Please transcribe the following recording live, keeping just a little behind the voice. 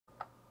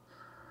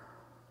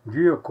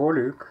Dear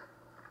colleague,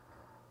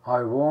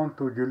 I want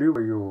to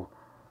deliver you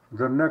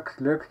the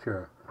next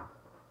lecture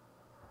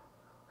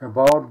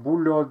about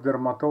bullous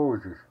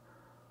dermatoses,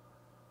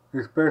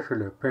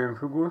 especially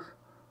pemphigus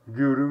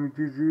during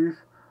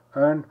disease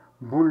and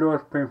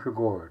bullous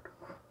pemphigoid.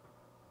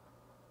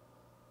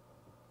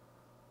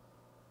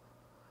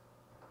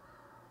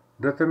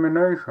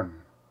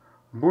 Determination: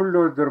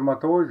 bullous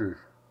dermatoses,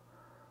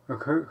 a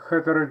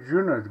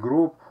heterogeneous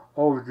group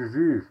of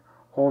disease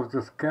of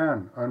the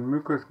skin and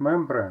mucous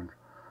membranes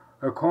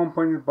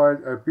accompanied by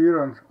the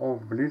appearance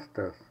of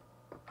blisters.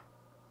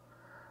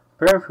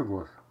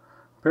 Pemphigus.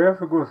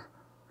 Pemphigus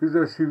is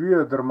a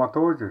severe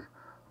dermatosis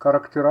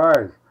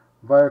characterized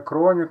by a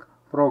chronic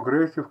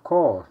progressive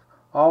course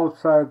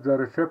outside the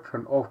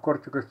reception of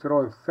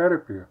corticosteroid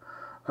therapy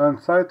and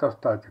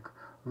cytostatic,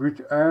 which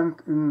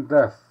end in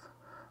death.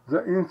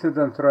 The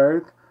incidence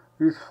rate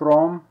is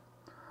from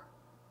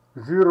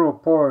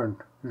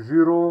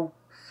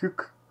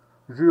 0.06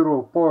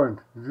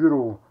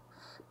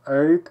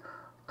 0.08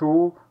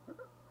 to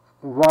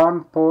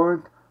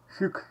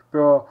 1.6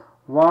 per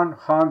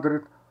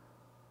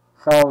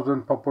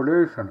 100,000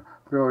 population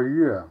per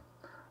year.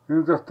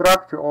 In the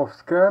structure of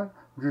skin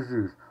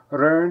disease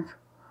range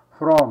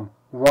from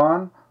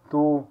 1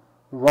 to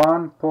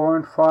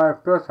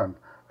 1.5%,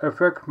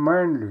 affect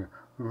mainly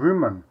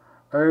women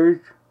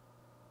aged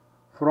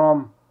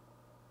from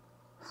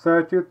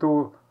 30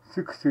 to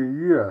 60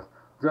 years.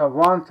 The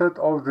onset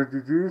of the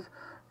disease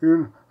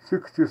in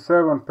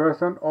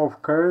 67%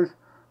 of cases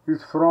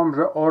is from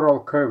the oral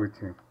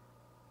cavity.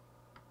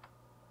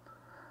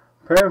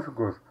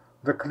 Pemphigus,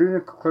 the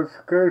clinical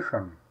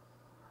classification.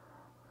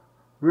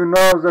 We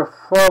know the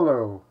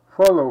follow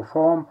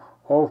form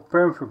of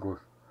pemphigus: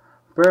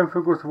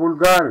 pemphigus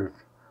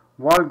vulgaris,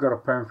 vulgar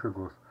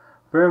pemphigus,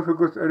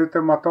 pemphigus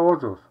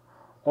erythematosus,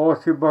 or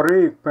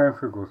seborrheic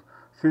pemphigus,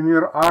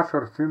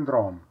 Sener-Usher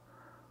syndrome,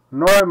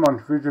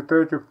 Neumann's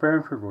vegetative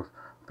pemphigus,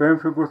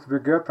 pemphigus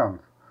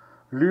vegetans,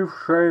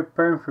 leaf-shaped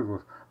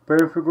pemphigus,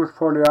 pemphigus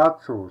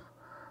foliaceus,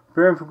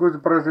 pemphigus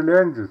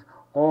brasiliensis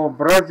or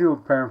Brazil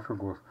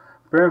pemphigus,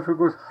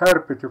 pemphigus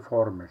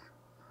herpetiformis.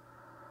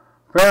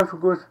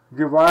 Pemphigus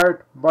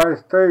divide by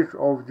stage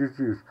of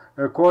disease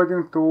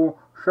according to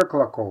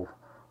Sheklakov: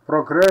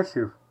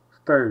 progressive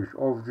stage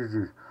of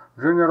disease,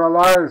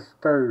 generalized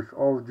stage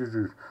of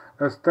disease,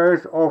 a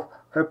stage of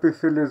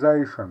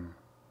epithelialization.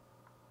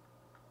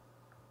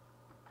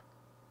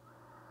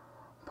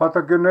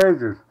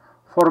 Pathogenesis: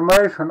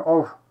 formation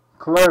of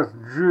class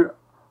G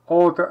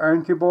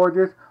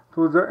autoantibodies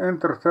to the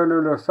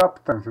intercellular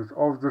substances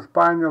of the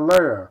spinal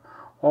layer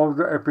of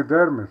the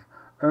epidermis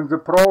and the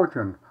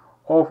protein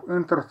of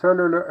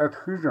intercellular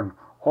adhesion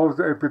of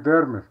the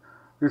epidermis,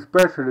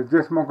 especially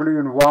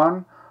desmoglein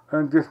 1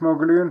 and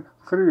desmoglein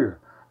 3,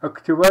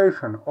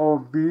 activation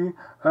of B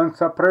and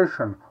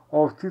suppression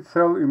of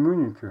T-cell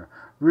immunity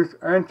with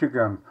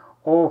antigen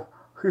of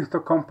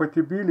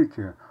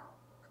histocompatibility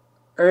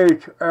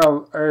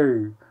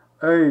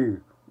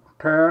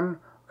HLA-A10,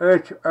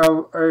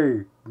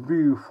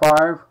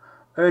 HLA-B5,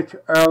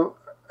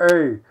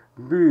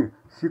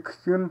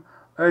 HLA-B16,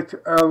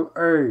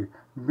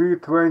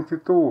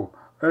 HLA-B22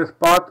 as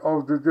part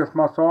of the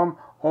desmosome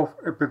of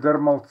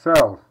epidermal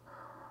cells.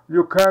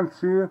 You can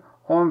see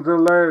on the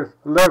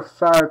left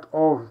side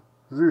of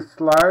this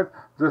slide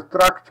the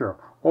structure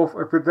of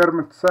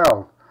epidermal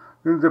cells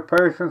in the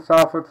patient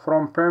suffered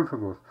from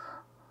pemphigus.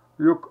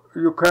 You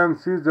can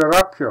see the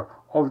rupture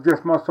of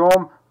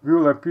desmosome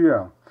will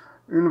appear.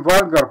 In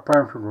vulgar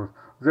pemphigus,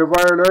 the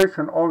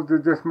violation of the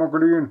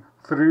desmoglein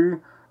 3,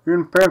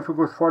 in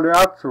pemphigus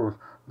foliaceus,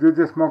 the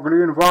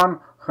desmoglein 1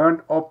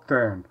 hand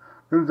obtained.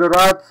 In the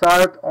right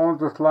side on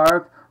the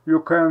slide, you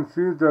can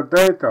see the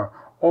data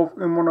of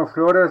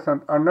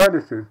immunofluorescent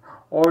analysis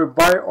or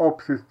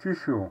biopsy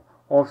tissue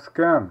of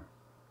skin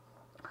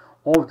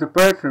of the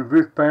patient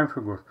with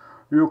pemphigus.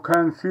 You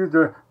can see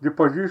the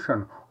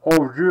deposition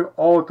of G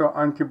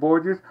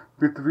autoantibodies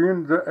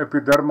between the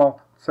epidermal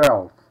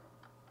cells.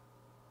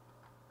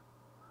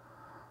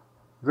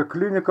 The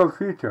clinical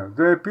feature: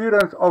 the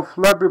appearance of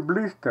flabby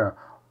blister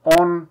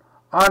on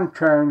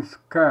unchanged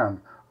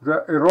skin.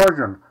 The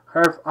erosion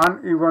have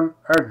uneven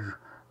edge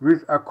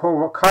with a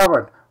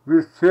covered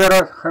with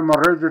serous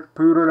hemorrhagic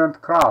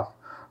purulent crust.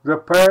 The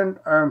pain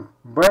and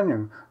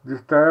burning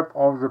disturb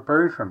of the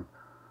patient,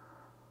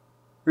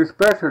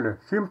 especially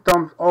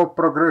symptoms of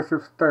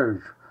progressive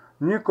stage.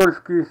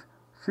 Nikolsky's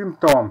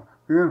symptom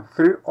in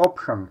 3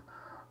 options: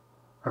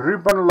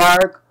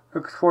 ribbon-like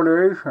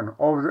exfoliation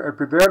of the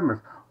epidermis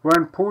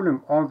when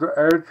pulling on the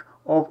edge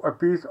of a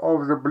piece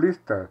of the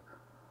blister.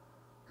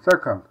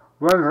 Second,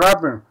 when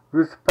rubbing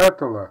with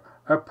spatula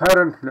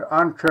apparently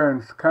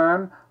unchanged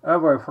skin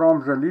away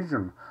from the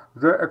lesion,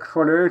 the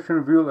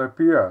exfoliation will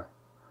appear.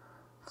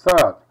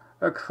 Third,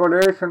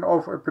 exfoliation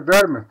of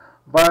epidermis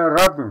by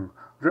rubbing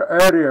the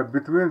area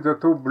between the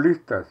 2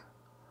 blisters.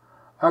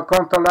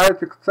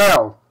 Acantholytic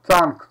cells,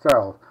 chunk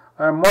cells,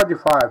 a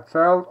modified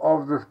cell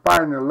of the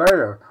spinal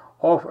layer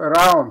of a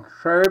round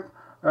shape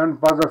and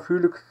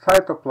basophilic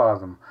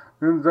cytoplasm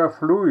in the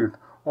fluid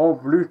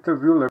of blister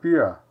will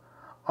appear.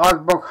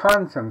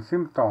 Asbach-Hansen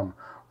symptom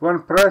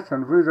when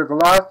present with a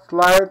glass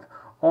slide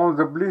on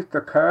the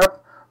blister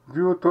cap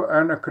due to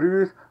an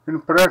increase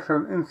in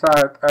pressure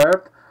inside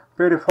it,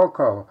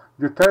 perifocal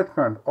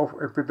detachment of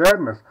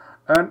epidermis,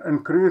 and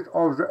increase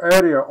of the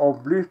area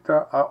of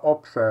blister are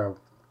observed.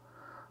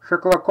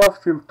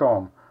 Sheklakov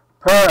symptom,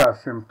 pear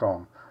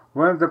symptom.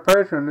 When the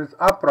patient is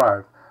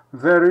upright,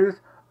 there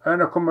is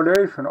an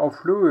accumulation of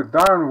fluid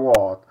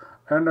downward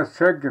and a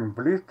sagging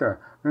blister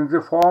in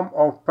the form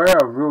of pear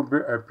will be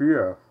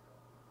appear.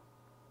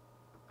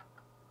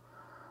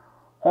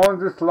 On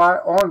this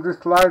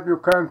slide you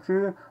can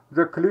see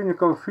the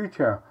clinical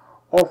feature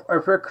of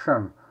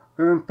affection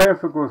in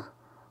pemphigus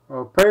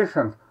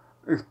patients,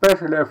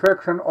 especially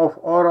affection of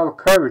oral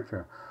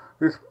cavity.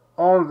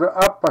 On the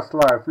upper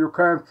slide you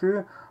can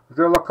see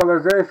the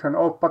localization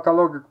of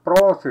pathologic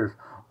process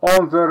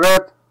on the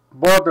red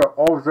border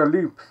of the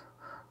lips.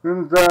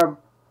 In the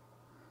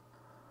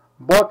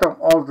bottom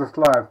of the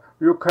slide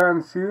you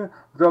can see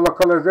the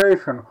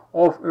localization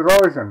of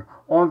erosion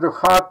on the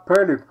hard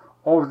palate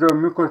of the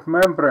mucous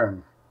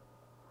membrane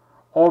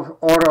of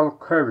oral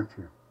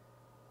cavity.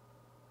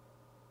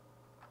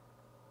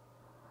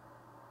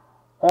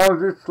 On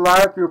this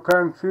slide you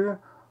can see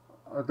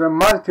the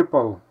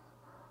multiple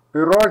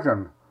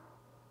erosion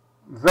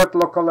that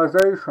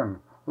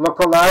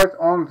localized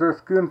on the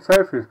skin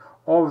surface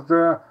of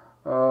the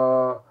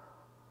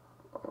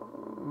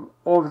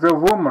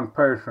woman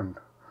patient.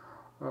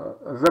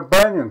 The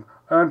burning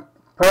and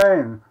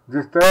pain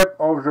disturb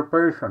of the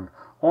patient.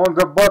 On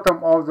the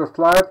bottom of the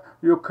slide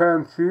you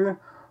can see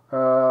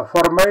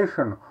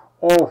formation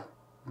of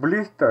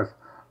blisters.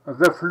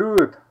 The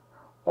fluid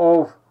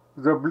of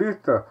the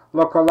blister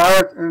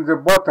localized in the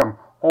bottom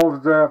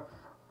of the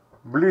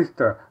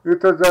blister.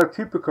 It is a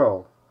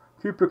typical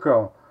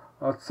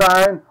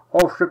sign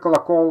of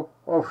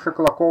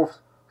Sheklakov's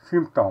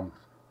symptoms.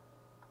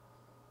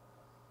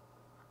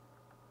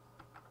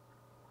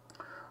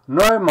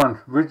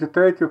 Neumann's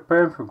vegetative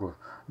pemphigus,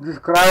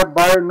 described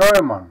by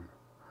Neumann.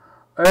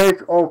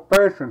 Age of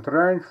patient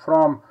range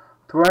from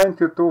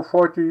 20 to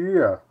 40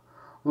 years.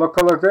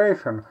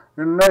 Localization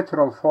in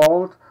natural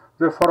folds,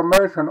 the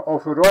formation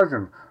of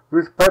erosion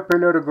with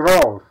papillary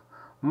growth,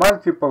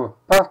 multiple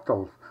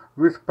pustules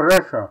with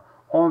pressure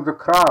on the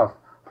crust,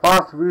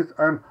 pass with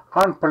an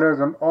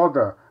unpleasant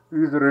odor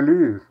is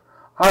released.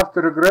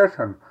 After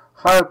regression,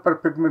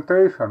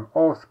 hyperpigmentation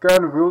of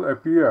skin will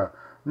appear.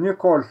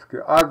 Nikolsky,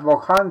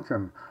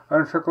 Asbach-Hansen,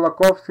 and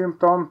Sheklakov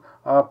symptoms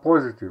are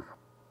positive.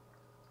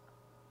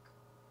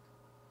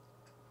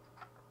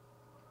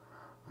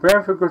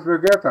 Pemphigus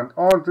vegetant.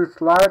 On this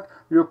slide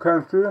you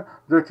can see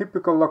the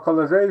typical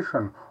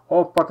localization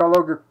of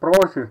pathologic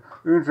process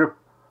in the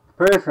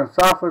patient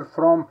suffers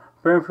from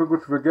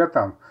pemphigus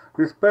vegetant,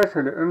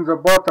 especially on the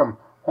bottom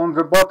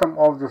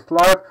of the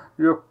slide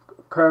you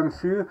can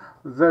see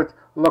that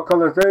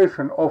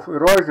localization of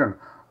erosion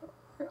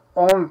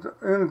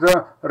in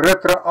the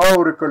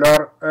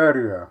retroauricular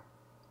area.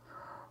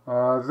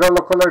 The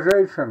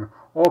localization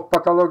of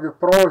pathologic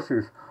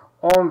process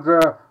on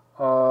the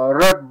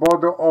red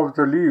border of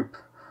the lips.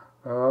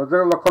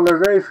 The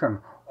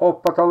localization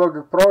of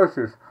pathologic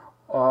process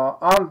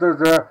under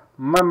the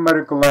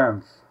mammary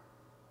glands.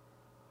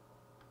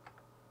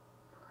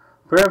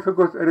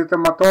 Pemphigus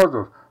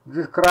erythematosus,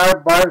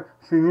 described by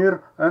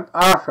Sinir and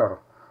Asher.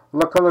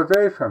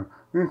 Localization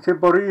in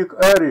seborrheic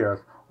areas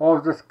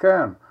of the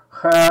skin,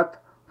 head,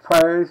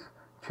 face,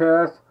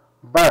 chest,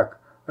 back.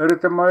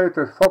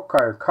 Erythematous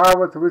foci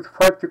covered with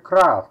fatty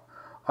crust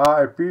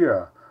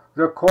appear.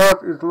 The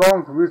course is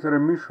long with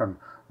remission.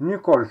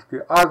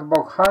 Nikolsky,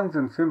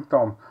 Asbach-Hansen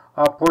symptoms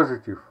are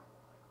positive.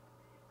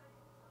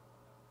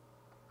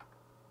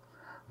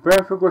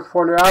 Pemphigus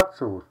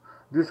foliaceus,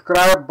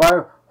 described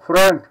by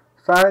French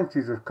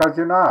scientist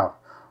Cazenave.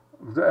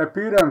 The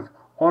appearance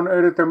on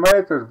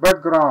erythematous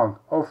background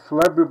of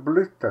flabby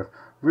blisters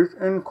with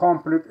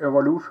incomplete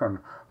evolution,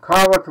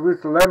 covered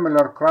with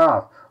lamellar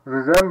crust,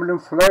 resembling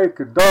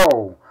flaky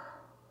dough,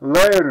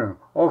 layering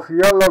of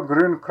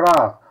yellow-green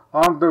crust,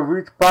 under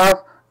which pus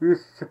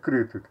is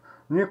secreted.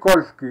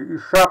 Nikolsky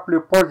is sharply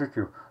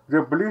positive.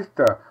 The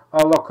blisters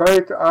are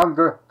located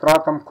under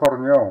stratum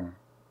corneum.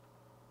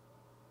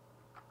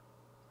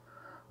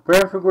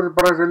 Pemphigus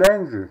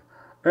brasiliensis,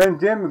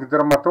 endemic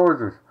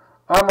dermatoses,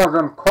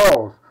 Amazon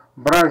coast,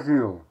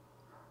 Brazil.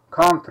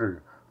 Country.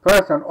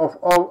 Persons of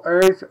all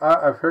ages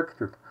are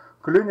affected.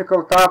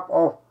 Clinical type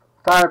of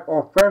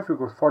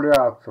pemphigus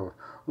foliaceus.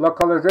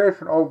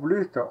 Localization of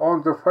blister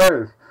on the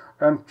face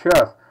and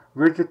chest.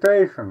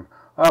 Vegetation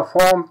are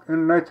formed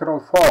in natural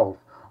folds.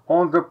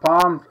 On the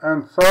palms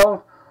and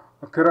soles,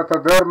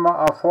 keratoderma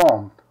are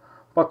formed.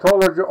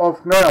 Pathology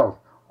of nails,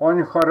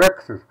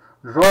 onychorexis,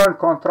 joint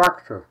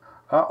contractures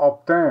are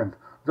obtained.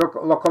 The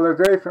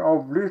localization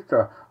of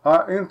blister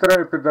are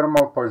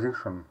intraepidermal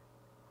position.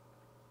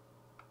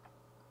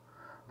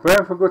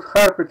 Pemphigus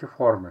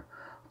herpetiformis.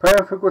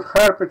 Pemphigus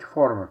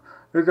herpetiformis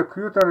is a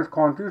cutaneous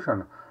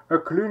condition, a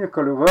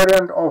clinical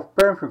variant of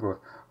pemphigus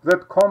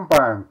that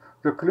combines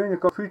the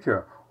clinical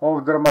feature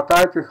of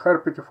dermatitis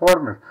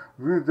herpetiformis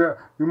with the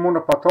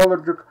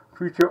immunopathologic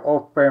feature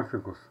of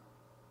pemphigus.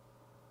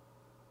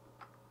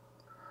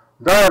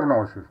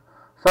 Diagnosis: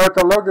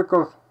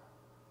 cytological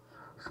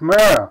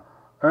smear,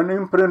 an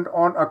imprint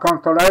on a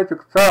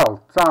acantholytic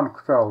cell, chunk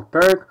cell.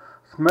 Take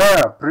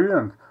smear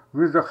print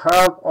with the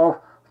help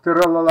of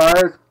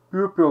sterilized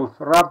pupils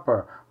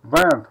wrapper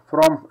bent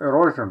from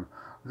erosion.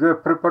 The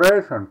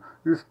preparation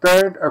is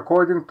stained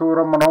according to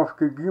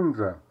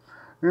Romanovsky-Gimze.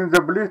 In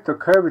the blister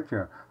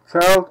cavity,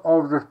 cells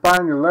of the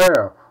spiny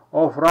layer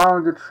of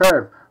rounded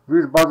shape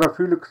with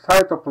basophilic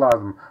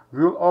cytoplasm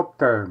will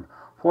obtain.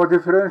 For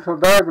differential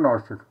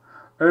diagnostic,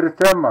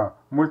 erythema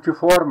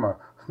multiforme,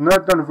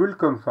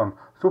 Snedden-Wilkinson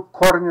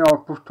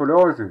subcorneal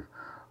pustulosis,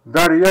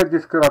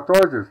 Darier's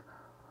keratosis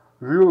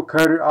will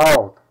carry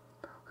out.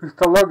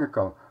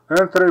 Histological,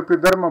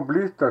 intraepidermal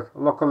blisters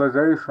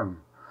localization,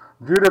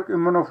 direct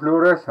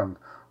immunofluorescent,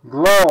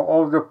 glow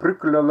of the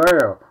prickly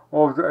layer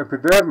of the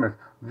epidermis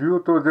due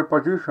to the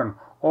position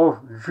of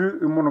G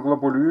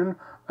immunoglobulin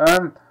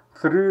and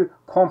 3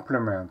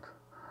 complement,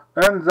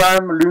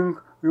 enzyme link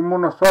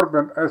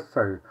immunosorbent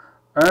assay,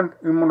 and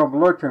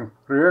immunoblocking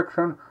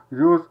reaction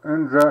used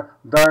in the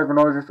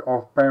diagnosis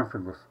of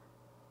pemphigus.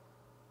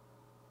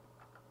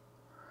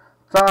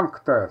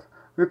 Chunk test.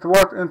 It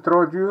was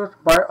introduced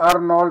by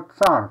Arnold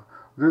Chunk.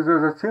 This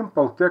is a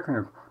simple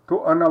technique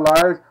to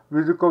analyze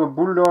vesical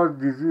bullous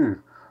disease.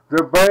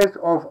 The base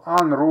of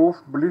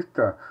unroofed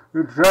blister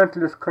is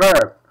gently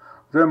scraped.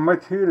 The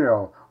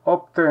material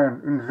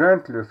obtained is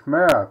gently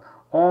smeared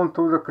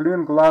onto the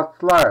clean glass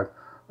slide,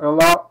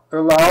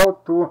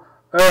 allowed to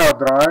air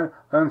dry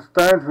and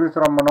stained with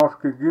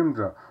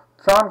Romanovsky-Gimze.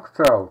 Chunk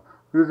cell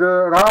is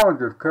a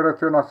rounded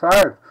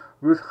keratinocyte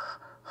with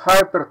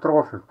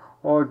hypertrophic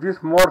or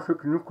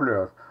dysmorphic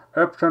nucleus,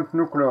 absent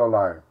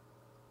nucleoli.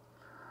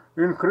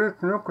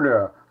 Increased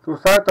nuclear to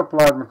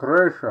cytoplasmic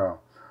ratio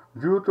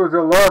due to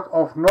the loss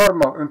of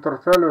normal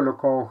intercellular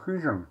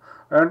cohesion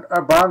and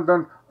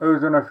abundant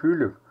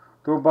eosinophilic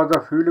to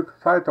basophilic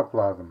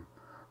cytoplasm.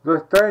 The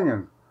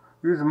staining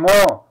is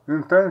more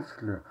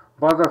intensely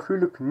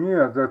basophilic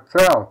near the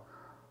cell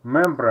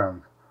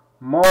membrane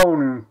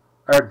mounting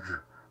edge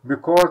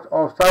because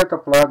of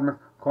cytoplasmic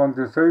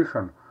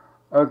condensation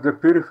at the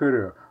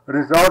periphery,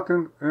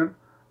 resulting in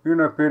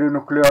a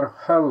perinuclear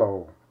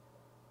halo.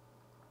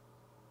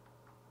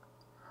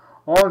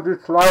 On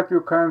this slide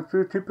you can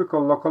see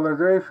typical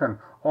localization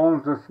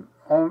in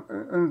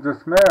the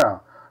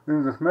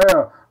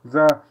smear,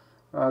 the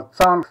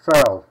chunk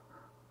cells.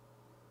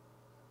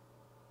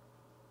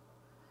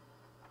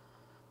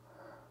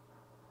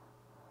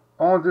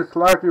 On this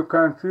slide you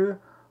can see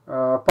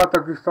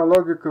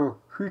pathogistological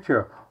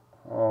feature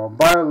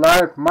by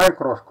light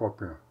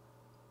microscopy.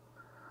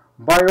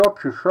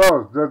 Biopsy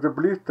shows that the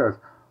blisters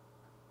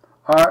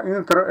are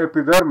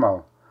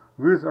intraepidermal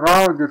with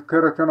rounded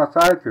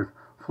keratinocytes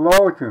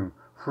floating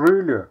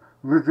freely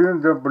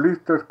within the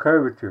blister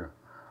cavity.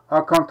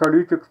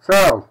 Acantholytic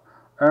cells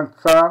and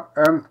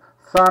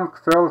chunk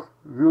cells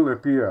will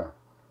appear.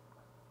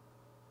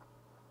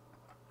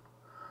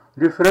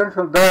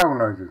 Differential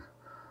diagnosis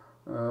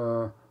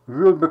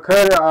will be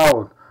carried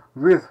out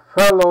with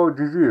fellow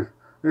disease,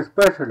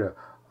 especially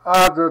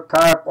other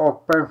type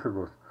of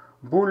pemphigus,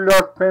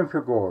 bullous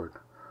pemphigoid,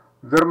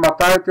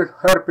 dermatitis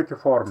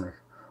herpetiformis,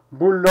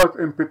 bullous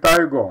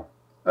impetigo,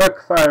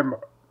 eczema,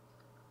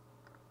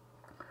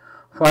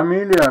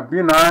 familia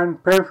benign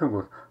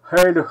pemphigus,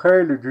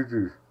 Haley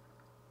disease.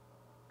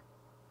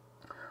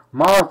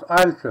 Mouth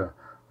ulcer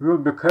will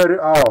be carried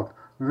out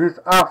with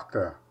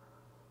after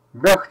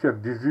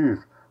Behçet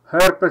disease,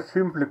 herpes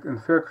simplex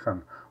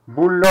infection,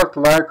 bullous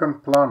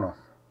lichen planus.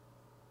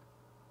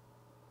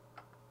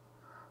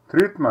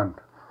 Treatment: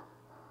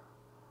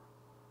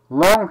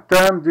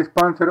 long-term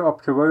dispensary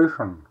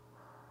observation.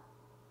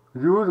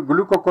 Use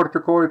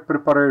glucocorticoid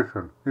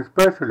preparation,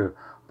 especially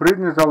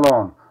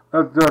prednisolone,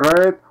 at the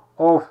rate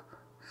of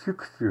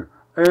 60-80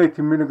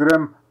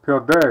 mg per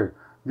day,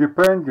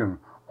 depending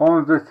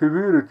on the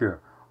severity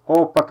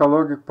of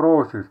pathologic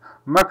process.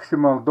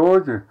 Maximal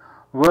doses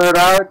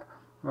vary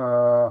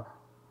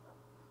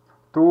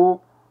to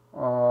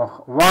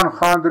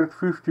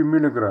 150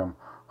 mg.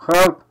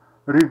 Help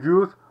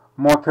reduce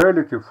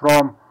mortality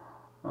from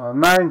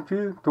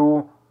 90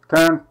 to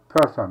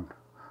 10%.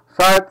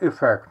 Side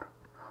effect: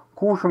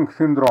 Cushing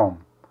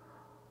syndrome,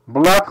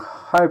 blood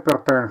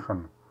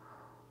hypertension,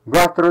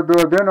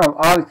 gastroduodenal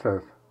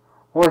ulcers,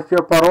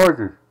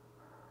 osteoporosis,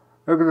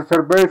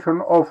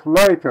 exacerbation of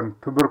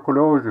latent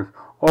tuberculosis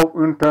of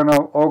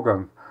internal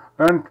organs,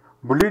 and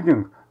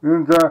bleeding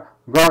in the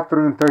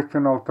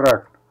gastrointestinal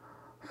tract.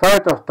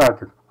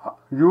 Cytostatic: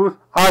 use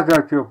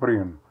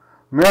azathioprine,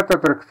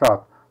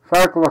 methotrexate,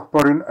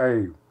 cyclosporin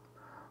A.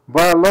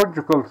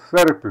 Biological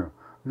therapy: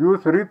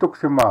 use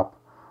rituximab.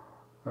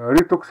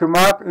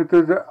 Rituximab, it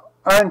is an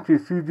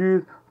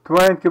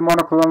anti-CD20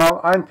 monoclonal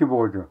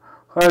antibody,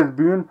 has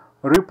been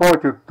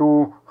reported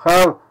to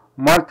have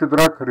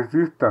multi-drug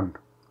resistance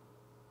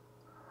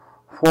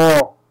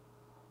for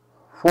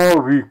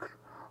 4 weeks.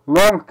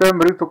 Long-term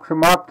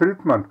rituximab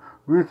treatment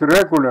with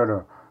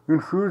regular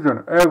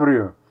infusion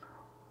every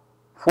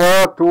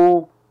 4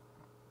 to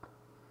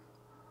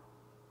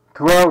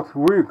 12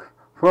 weeks,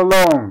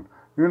 prolonged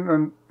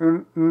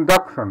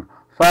induction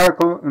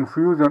cycle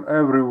infusion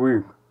every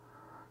week.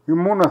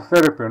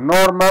 Immunotherapy,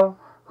 normal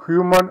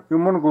human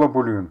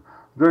immunoglobulin.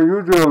 The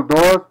usual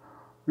dose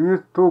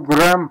is 2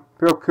 grams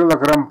per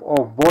kilogram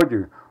of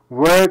body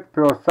weight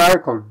per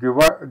cycle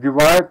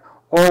divide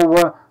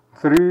over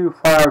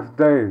 3-5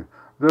 days.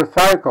 The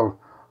cycles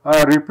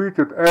are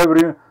repeated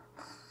every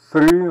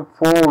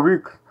 3-4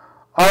 weeks.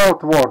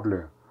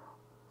 Outwardly,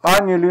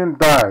 aniline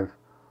dyes,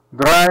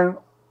 drying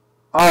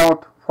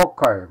out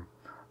foci,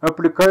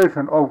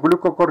 application of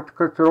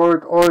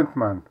glucocorticosteroid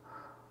ointment,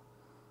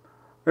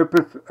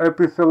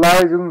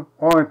 epithelializing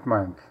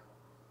ointment.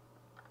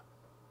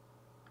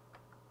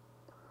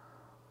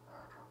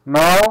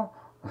 Now,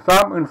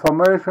 some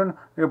information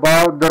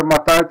about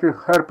dermatitis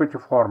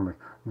herpetiformis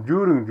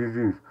during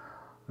disease.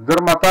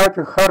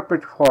 Dermatitis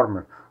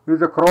herpetiformis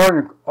is a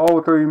chronic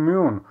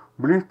autoimmune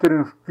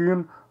blistering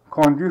skin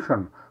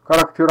condition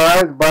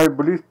characterized by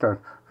blisters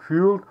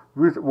filled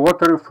with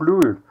watery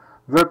fluid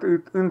that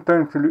is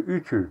intensely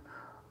itchy.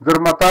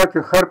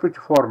 Dermatitis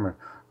herpetiformis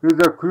is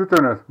a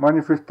cutaneous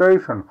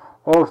manifestation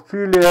of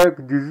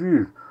celiac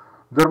disease.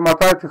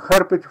 Dermatitis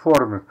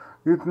herpetiformis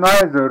is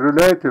neither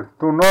related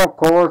to nor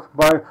caused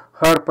by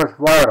herpes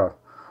virus.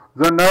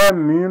 The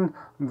name means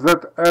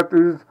that it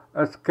is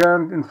a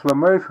scant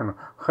inflammation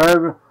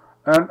having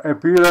an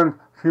appearance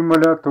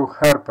similar to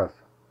herpes.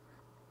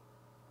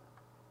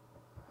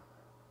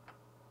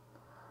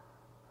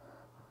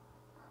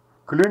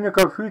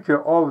 Clinical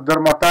feature of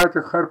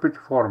dermatitis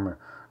herpetiformis: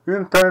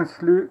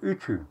 intensely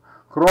itchy,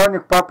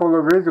 chronic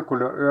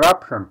papullovesicular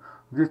eruption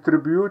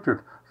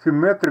distributed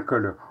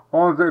symmetrically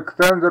on the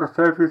extensor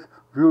surface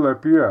will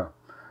appear.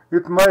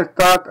 It may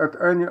start at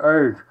any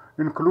age,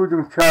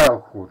 including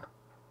childhood.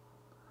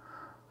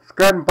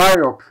 Scan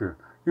biopsy.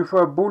 If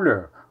a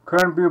bulla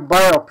can be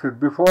biopsied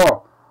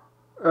before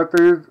it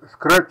is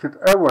scratched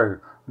away,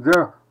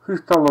 the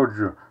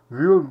histology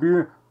will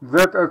be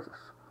that of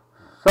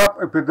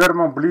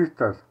subepidermal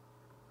blisters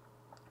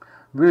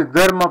with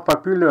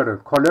dermapapillary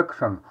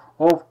collection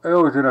of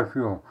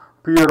eosinophil.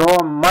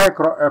 Pyro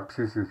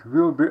microabscesses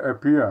will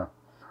appear.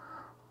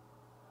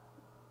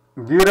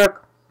 Direct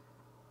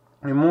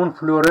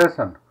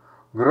immunofluorescent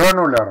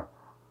granular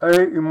A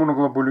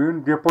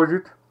immunoglobulin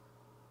deposit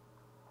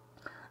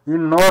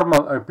in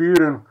normal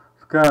appearing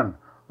scan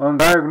on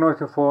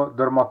diagnosis for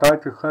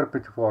dermatitis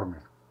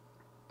herpetiformis.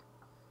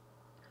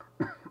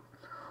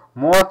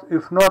 Most,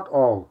 if not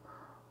all,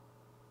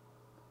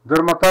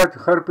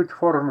 dermatitis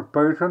herpetiformis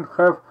patients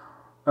have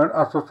an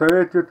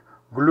associated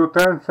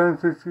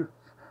gluten-sensitive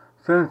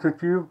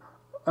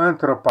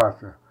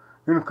enteropathy,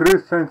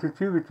 increased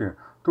sensitivity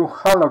to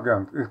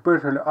halogens,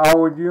 especially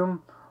iodium,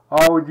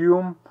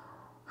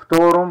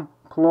 phthorum,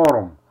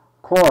 chlorum.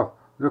 Cause: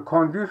 the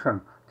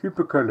condition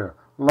typically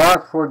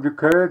lasts for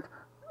decades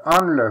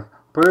unless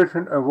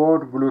patients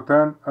avoid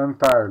gluten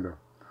entirely.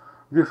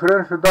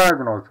 Differential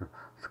diagnosis: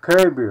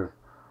 scabies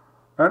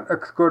and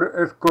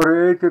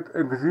excoriated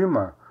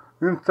eczema,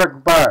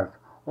 insect bites,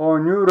 or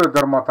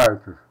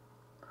neurodermatitis.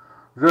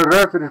 The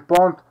rest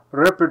respond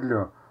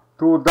rapidly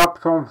to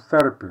dapsone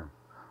therapy.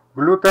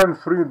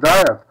 Gluten-free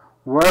diet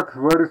works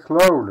very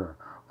slowly.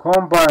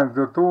 Combine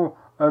the two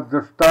at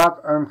the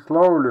start and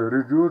slowly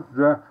reduce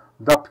the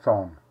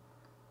dapsone.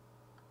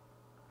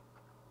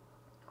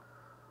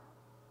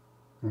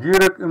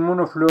 Direct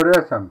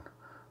immunofluorescent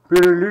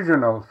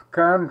perilesional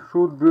scan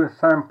should be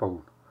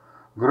sampled.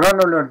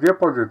 Granular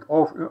deposit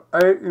of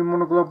A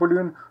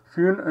immunoglobulin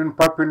seen in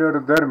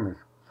papillary dermis.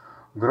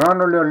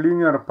 Granular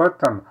linear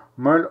pattern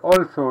may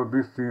also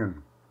be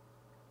seen.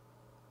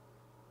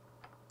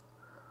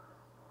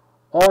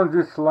 On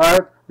this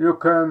slide, you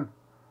can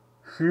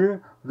see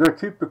the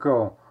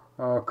typical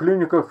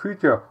clinical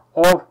feature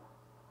of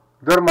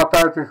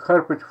dermatitis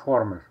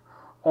herpetiformis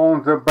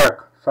on the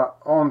back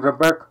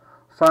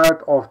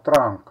side of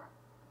trunk.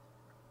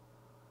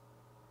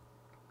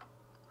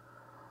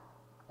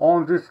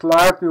 On this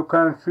slide, you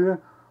can see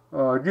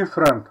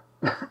different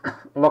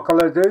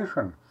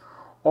localization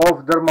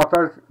of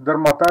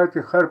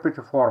dermatitis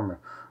herpetiformis,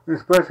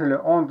 especially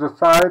on the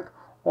side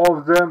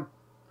of the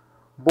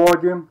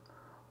body,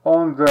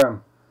 on the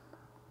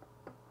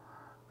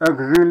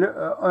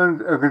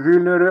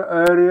axillary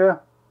area,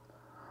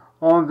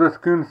 on the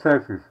skin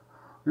surface.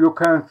 You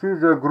can see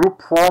the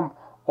group form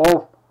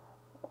of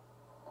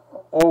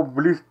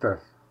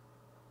blisters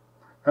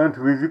and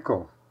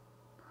vesicles.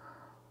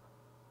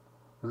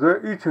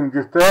 The itching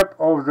disturbs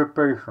of the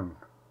patient.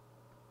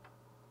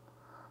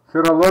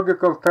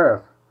 Serological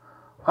tests: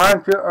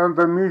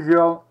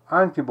 anti-endomysial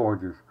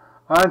antibodies,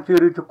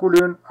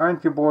 anti-reticulin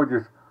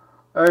antibodies,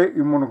 A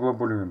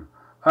immunoglobulin,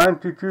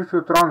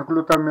 anti-tissue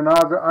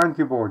transglutaminase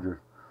antibodies.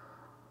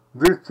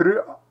 These three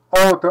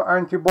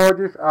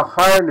autoantibodies are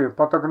highly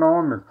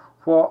pathognomonic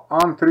for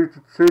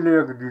untreated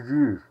celiac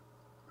disease.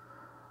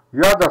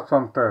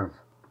 Yadason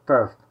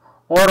test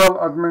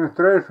Oral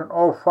administration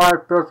of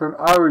 5%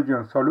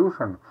 iodine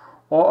solution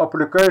or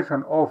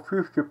application of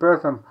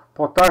 50%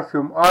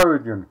 potassium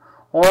iodine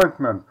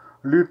ointment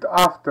lead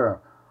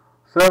after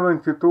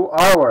 72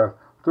 hours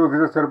to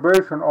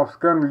exacerbation of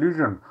skin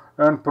lesion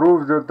and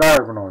prove the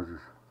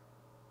diagnosis.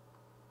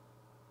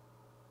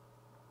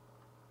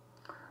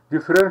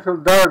 Differential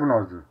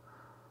diagnosis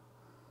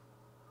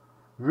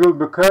will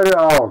be carried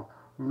out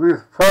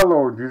with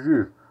fellow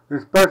disease,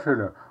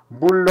 especially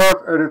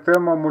bullous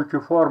erythema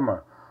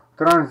multiforme,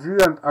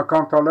 transient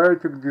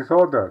acantholytic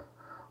disorders,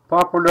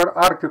 papillary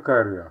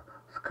urticaria,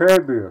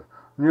 scabies,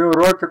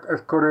 neurotic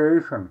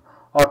excoriation,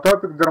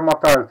 atopic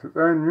dermatitis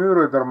and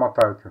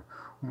neurodermatitis,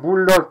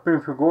 bullous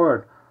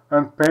pemphigoid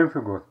and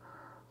pemphigus,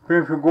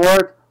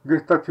 pemphigoid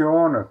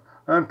gestationis,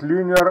 and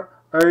linear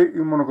A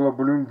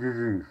immunoglobulin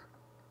disease.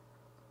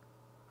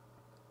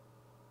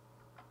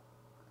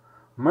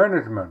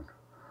 Management.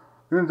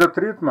 In the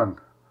treatment,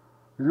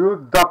 use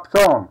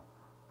dapsone.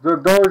 The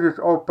doses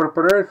of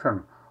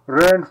preparation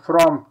range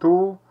from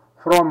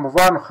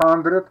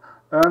 100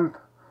 and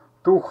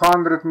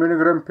 200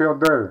 mg per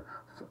day.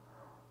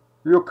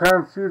 You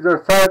can see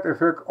the side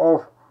effect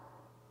of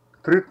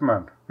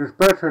treatment,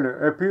 especially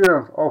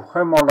appearance of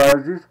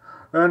hemolysis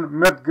and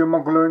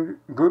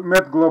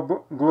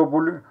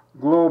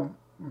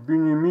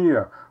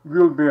metglobinemia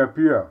will be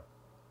appear.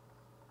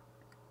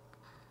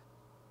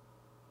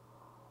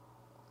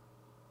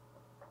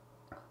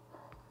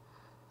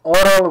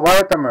 Oral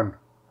vitamin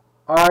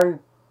I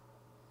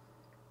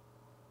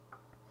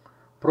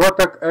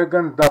protect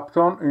against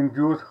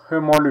dapsone-induced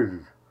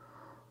hemolysis.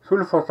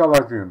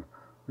 Sulfasalazine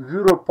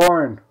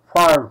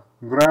 0.5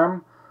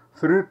 gram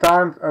 3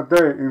 times a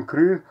day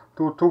increase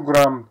to 2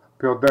 grams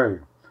per day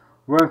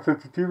when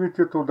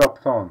sensitivity to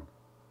dapsone.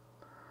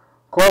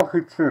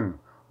 Colchicine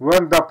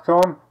when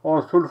dapsone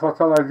or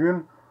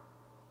sulfasalazine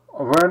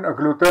when a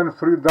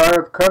gluten-free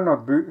diet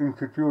cannot be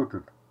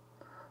instituted.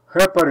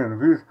 Heparin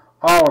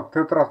without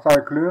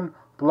tetracycline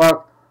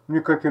plus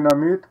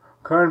nicotinamide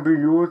can be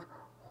used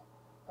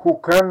who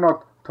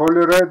cannot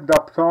tolerate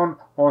dapsone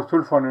or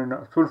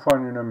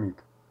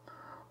sulfonamide.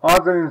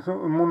 Other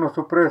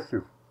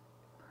immunosuppressive,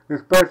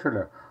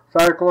 especially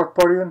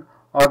cyclosporin,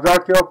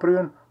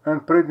 azathioprine,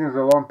 and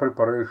prednisolone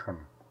preparation.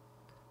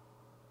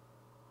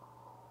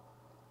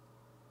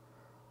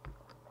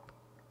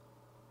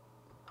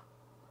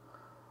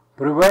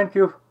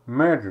 Preventive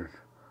measures.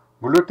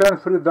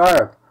 Gluten-free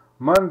diet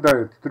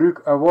mandates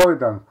strict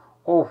avoidance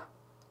of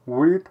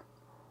wheat,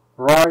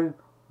 rye,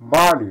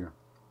 barley.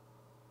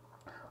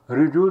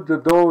 Reduce the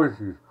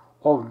doses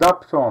of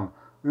dapsone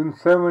in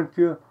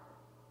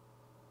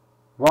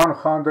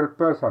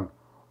 70–100%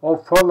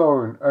 of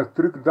following a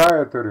strict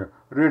dietary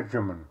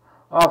regimen.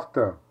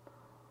 After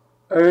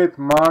 8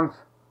 months,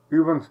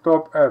 even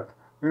stop at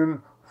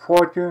in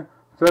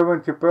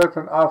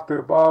 40–70% after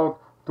about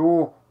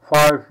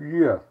 2–5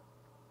 years.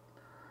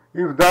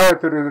 If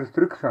dietary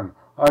restrictions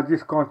are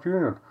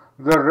discontinued,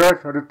 the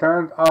rash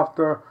returns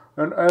after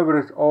an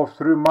average of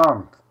 3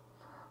 months.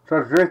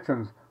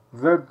 Suggestions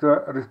that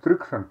the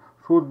restriction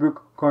should be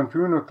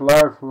continued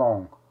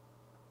lifelong.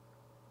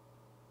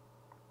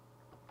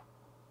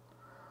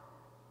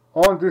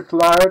 On this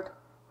slide,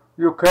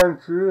 you can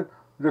see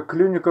the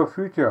clinical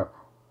feature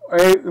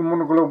A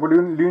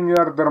immunoglobulin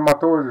linear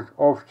dermatoses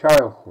of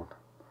childhood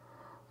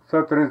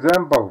that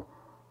resemble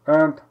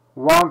and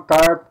one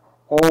type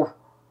of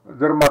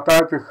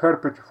dermatitis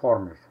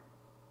herpetiformis.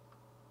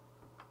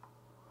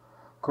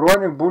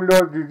 Chronic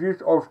bullous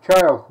disease of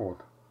childhood.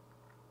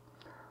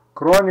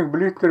 Chronic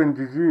blistering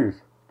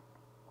disease,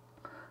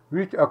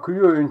 which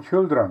occur in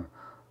children,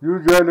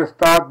 usually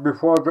start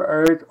before the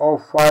age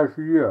of 5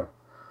 years.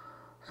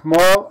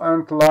 Small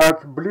and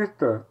large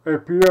blisters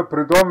appear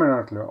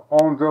predominantly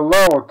on the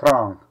lower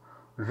trunk,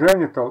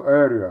 genital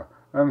area,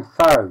 and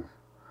thighs.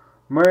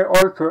 May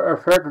also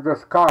affect the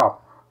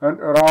scalp and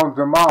around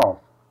the mouth.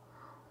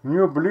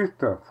 New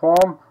blisters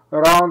form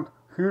around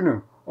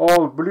healing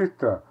old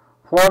blisters,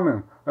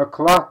 forming a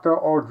cluster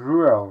of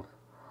jewels.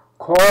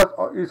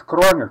 Cause is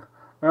chronic,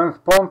 and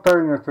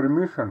spontaneous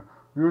remission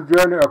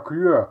usually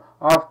occur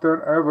after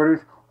an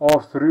average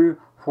of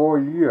 3–4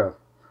 years.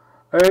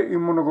 A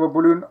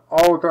immunoglobulin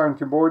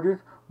autoantibodies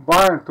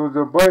bind to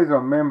the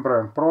basal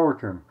membrane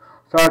protein,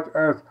 such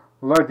as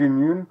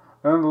ladinin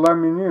and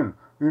laminin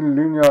in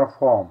linear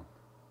form.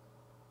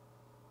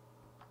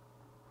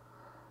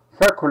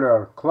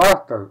 Secular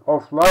clusters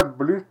of large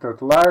blisters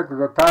like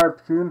the type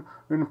seen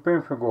in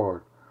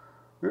pemphigoid.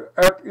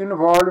 It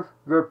involves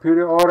the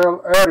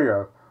perioral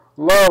areas,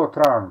 lower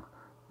trunk,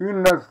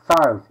 inner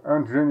thighs,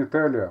 and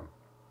genitalia.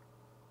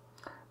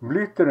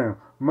 Blistering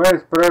may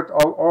spread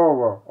all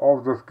over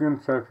of the skin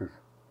surface.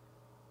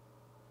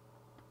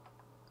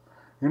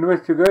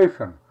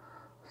 Investigation.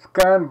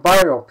 Scan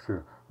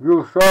biopsy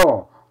will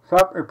show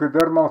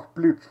subepidermal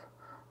splits.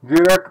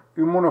 Direct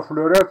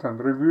immunofluorescence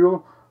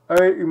reveal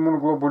A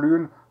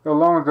immunoglobulin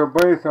along the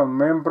basal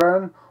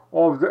membrane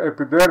of the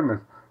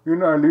epidermis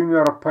in a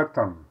linear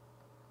pattern.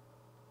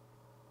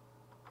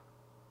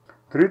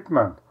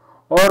 Treatment.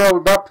 Oral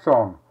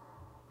dapsone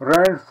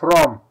range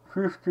from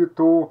 50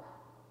 to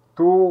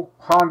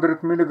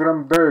 200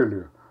 mg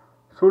daily.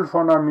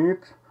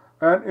 Sulfonamides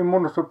and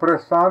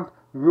immunosuppressant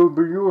will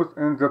be used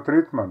in the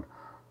treatment.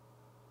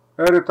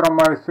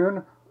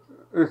 Erythromycin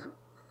is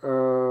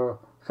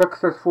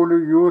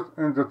successfully used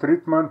in the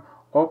treatment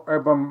of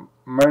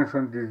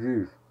above-mentioned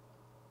disease.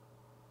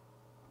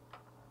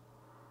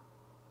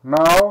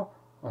 Now,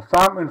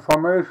 some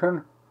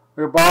information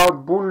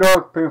about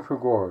bullous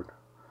pemphigoid.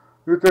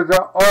 It is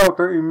an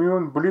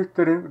autoimmune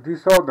blistering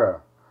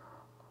disorder.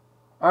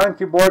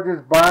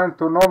 Antibodies bind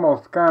to normal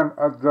skin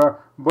at the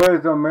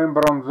basal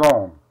membrane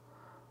zone.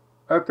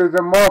 It is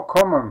more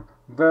common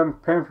than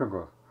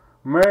pemphigus,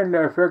 mainly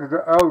affects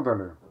the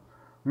elderly.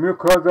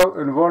 Mucosal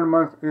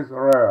involvement is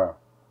rare.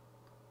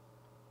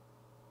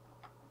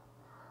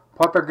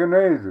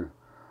 Pathogenesis.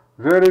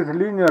 There is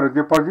linear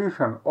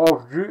deposition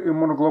of G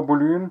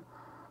immunoglobulin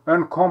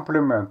and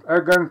complement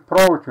against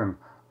protein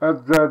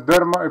at the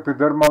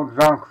derma-epidermal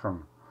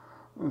junction.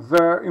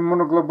 The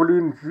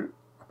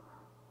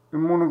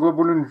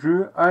immunoglobulin G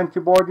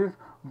antibodies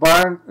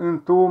bind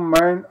in two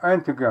main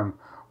antigens,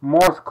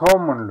 most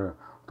commonly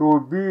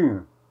to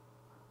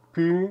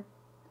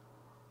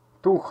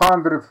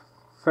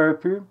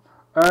BP230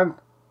 and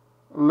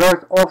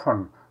less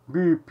often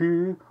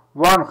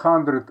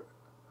BP180,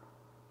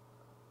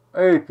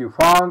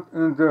 found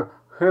in the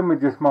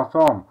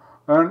hemidesmosome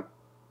and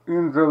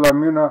in the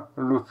lamina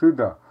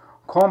lucida.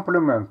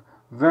 Complement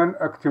then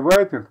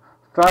activated,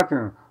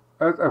 starting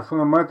as a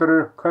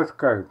inflammatory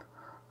cascade.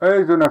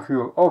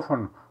 Eosinophils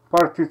often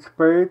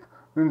participate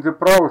in the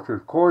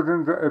process,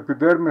 causing the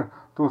epidermis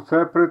to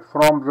separate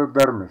from the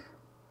dermis.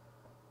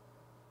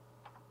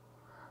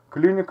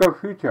 Clinical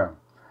feature.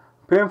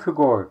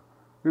 Pemphigoid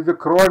is a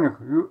chronic,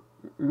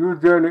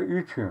 usually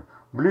itchy,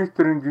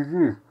 blistering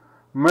disease,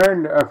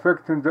 mainly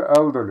affecting the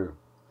elderly.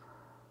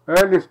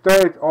 Early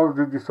stage of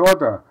the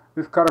disorder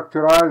is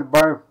characterized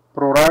by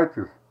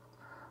pruritus.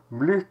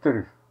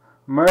 Blisters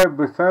may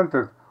be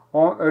centered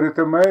on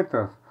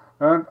erythematous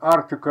and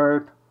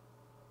articulate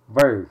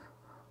base.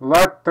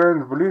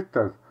 Light-tinted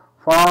blisters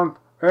found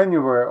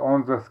anywhere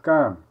on the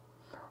skin.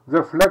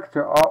 The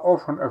flexure are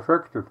often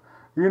affected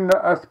inner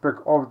aspect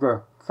of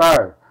the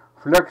thigh,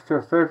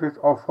 flexure surface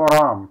of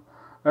forearm,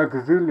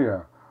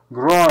 axilla,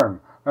 groin,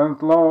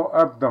 and lower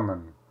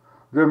abdomen.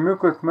 The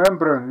mucous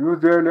membrane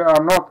usually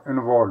are not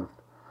involved.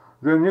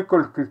 The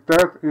Nikolsky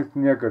test is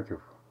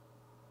negative.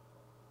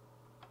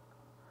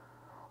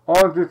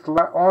 On this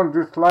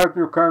slide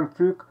you can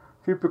see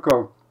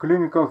typical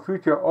clinical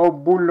feature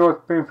of bullous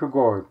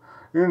pemphigoid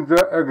in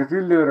the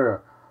axillary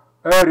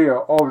area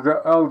of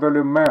the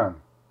elderly man.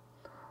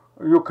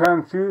 You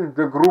can see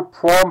the group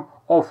form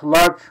of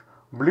large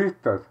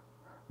blisters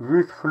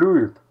with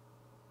fluid.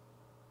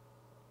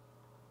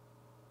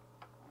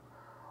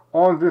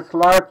 On this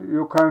slide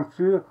you can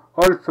see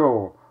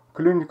also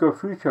clinical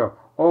feature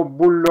of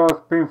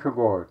bullous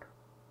pemphigoid,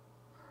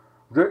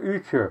 the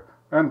itchy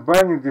and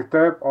burning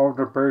type of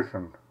the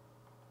patient.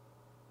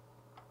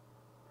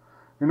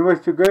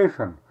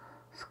 Investigation.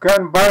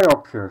 Scan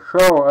biopsy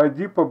show a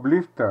deeper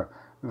blister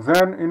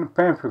than in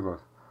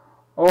pemphigus,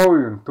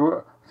 owing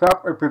to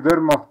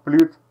subepidermal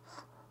split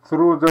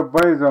through the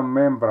basal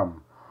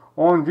membrane.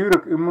 On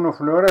direct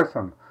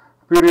immunofluorescence,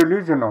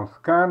 perilesional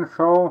scan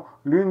show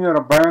linear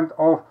band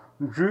of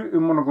G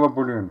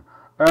immunoglobulin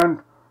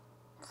and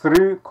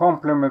 3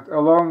 complement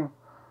along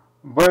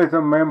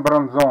basal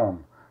membrane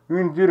zone.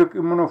 Indirect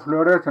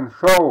immunofluorescence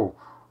show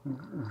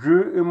G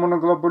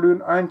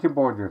immunoglobulin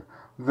antibodies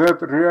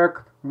that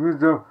react with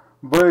the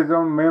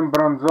basal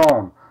membrane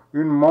zone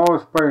in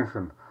most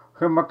patients.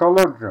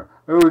 Hematology,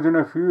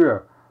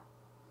 eosinophilia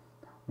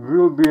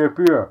will be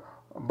appear,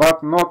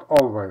 but not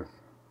always.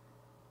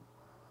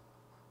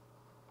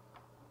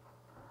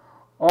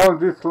 On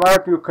this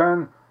slide you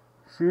can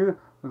see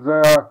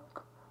the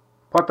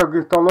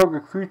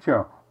pathogistologic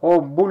feature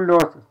of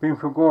bullous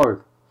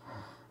pemphigoid.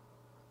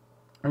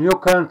 You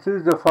can see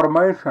the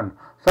formation,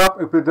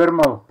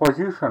 subepidermal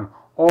position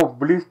of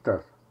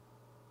blisters.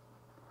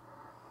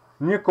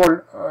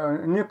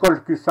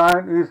 Nikolsky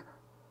sign is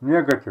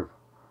negative.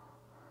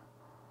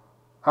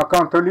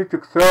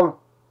 Acantholytic cells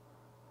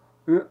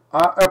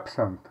are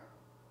absent.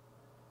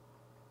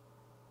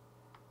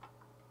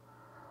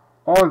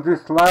 On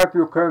this slide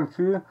you can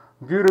see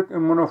direct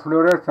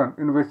immunofluorescence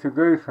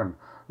investigation.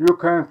 You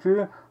can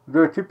see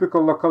the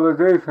typical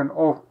localization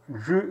of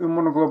G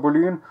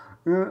immunoglobulin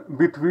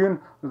between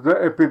the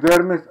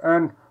epidermis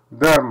and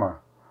derma,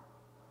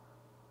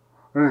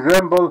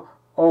 resemble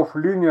of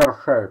linear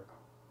shape.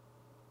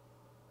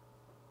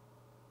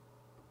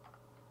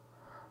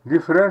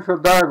 Differential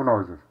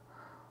diagnosis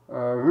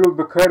will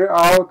be carried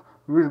out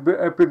with the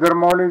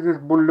epidermolysis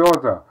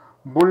bullosa,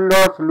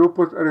 bullous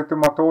lupus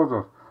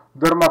erythematosus,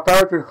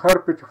 dermatitis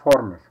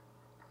herpetiformis,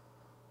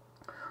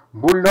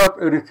 bullous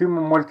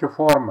erythema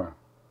multiforme.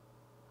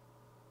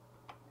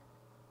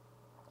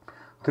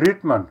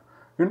 Treatment.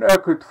 In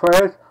acute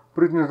phase,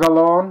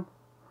 prednisolone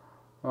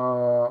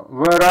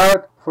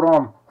varied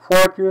from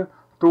 40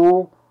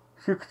 to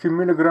 60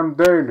 mg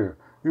daily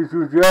is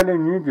usually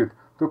needed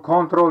to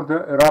control the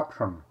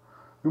eruption.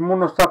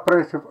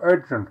 Immunosuppressive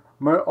agent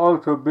may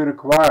also be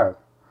required.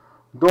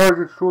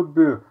 Doses should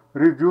be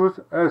reduced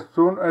as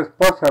soon as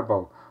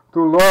possible to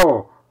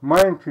low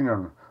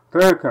maintenance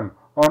taken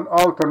on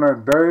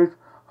alternate days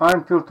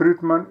until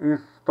treatment is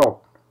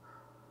stopped.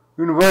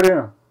 In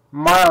very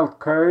mild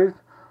case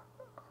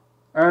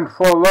and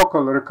for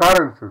local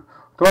recurrences,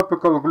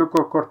 topical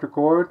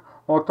glucocorticoid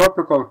or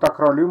topical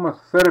tacrolimus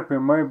therapy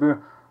may be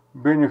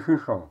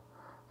beneficial.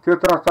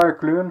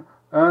 Tetracycline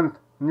and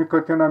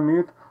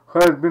nicotinamide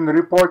has been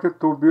reported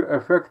to be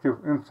effective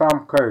in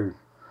some cases.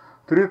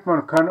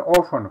 Treatment can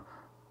often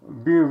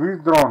be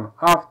withdrawn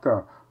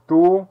after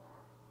 2-3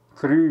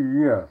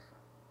 years.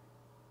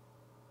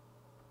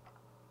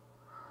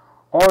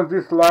 On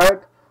this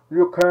slide,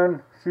 you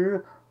can see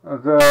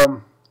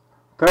the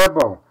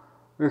table,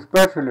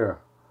 especially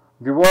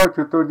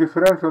devoted to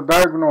differential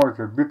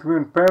diagnosis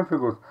between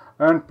pemphigus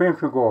and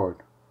pemphigoid.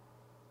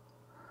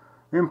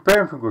 In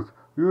pemphigus,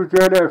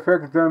 usually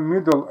affects the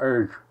middle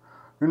age.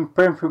 In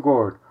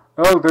pemphigoid,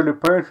 elderly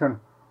patient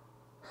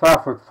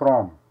suffered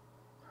from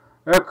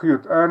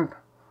acute and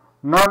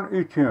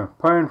non-itching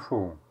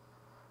painful.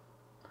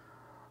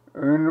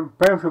 In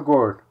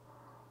pemphigoid,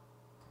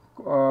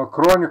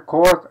 chronic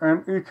cough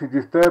and itch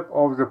disturb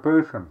of the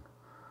patient.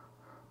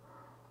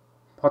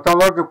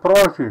 Pathologic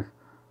process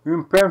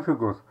in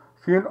pemphigus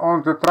seen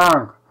on the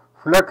trunk,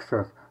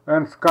 flexus,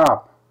 and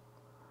scalp.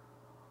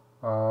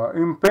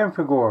 In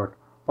pemphigoid,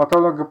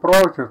 pathologic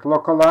process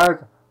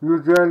localized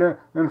usually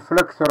in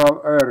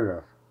flexural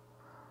areas.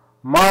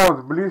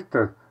 Mouth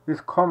blister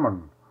is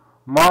common.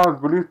 Mouth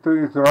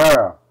blister is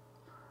rare.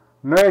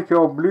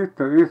 Nature of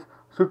blister is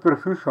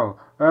superficial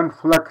and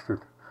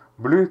flexed.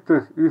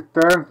 Blisters is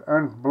tense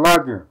and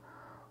bloody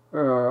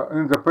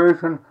in the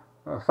patient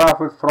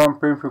suffers from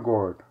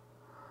pemphigoid.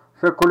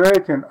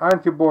 Circulating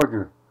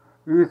antibodies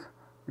is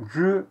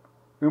G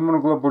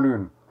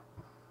immunoglobulin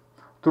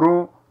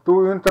through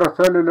two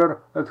intracellular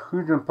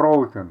adhesion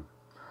proteins.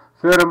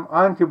 Serum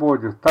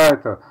antibodies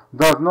titer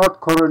does not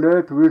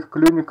correlate with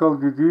clinical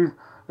disease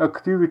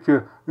activity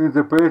in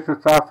the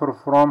patient suffering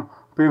from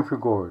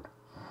pemphigoid.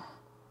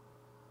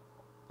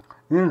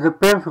 In the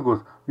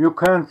pemphigus, you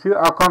can see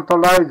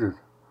acantholysis.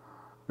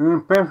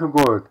 In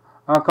pemphigoid,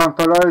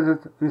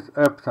 acantholysis is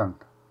absent.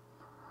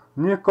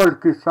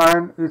 Nicolsky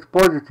sign is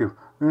positive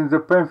in the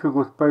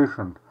pemphigus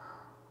patient.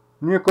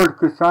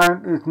 Nicolsky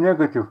sign is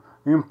negative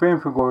in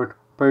pemphigoid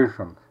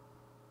patients.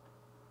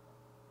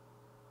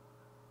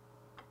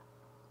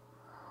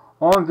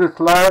 On this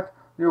slide,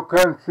 you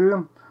can see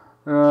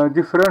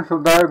differential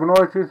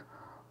diagnosis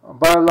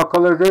by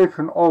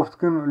localization of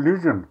skin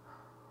lesion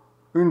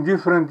in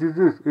different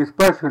diseases,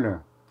 especially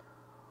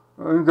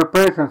in the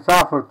patient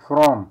suffered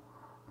from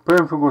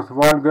pemphigus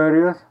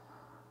vulgaris,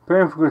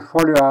 pemphigus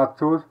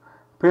foliaceus,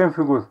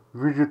 pemphigus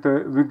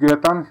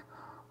vegetans,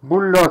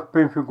 bullous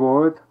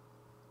pemphigoid,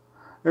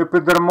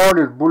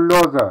 epidermolysis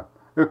bullosa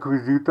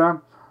equisita,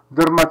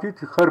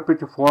 dermatitis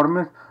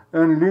herpetiformis,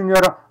 and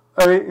linear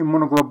A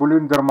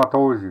immunoglobulin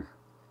dermatoses.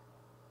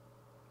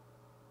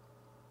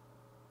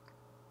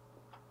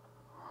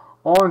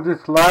 On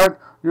this slide,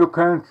 you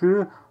can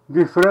see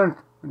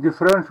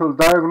differential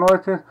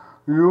diagnosis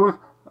use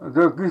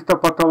the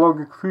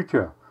histopathologic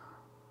feature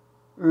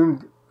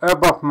in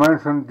above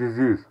mentioned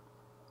disease.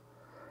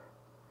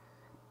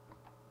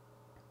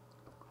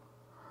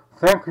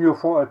 Thank you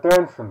for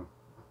attention.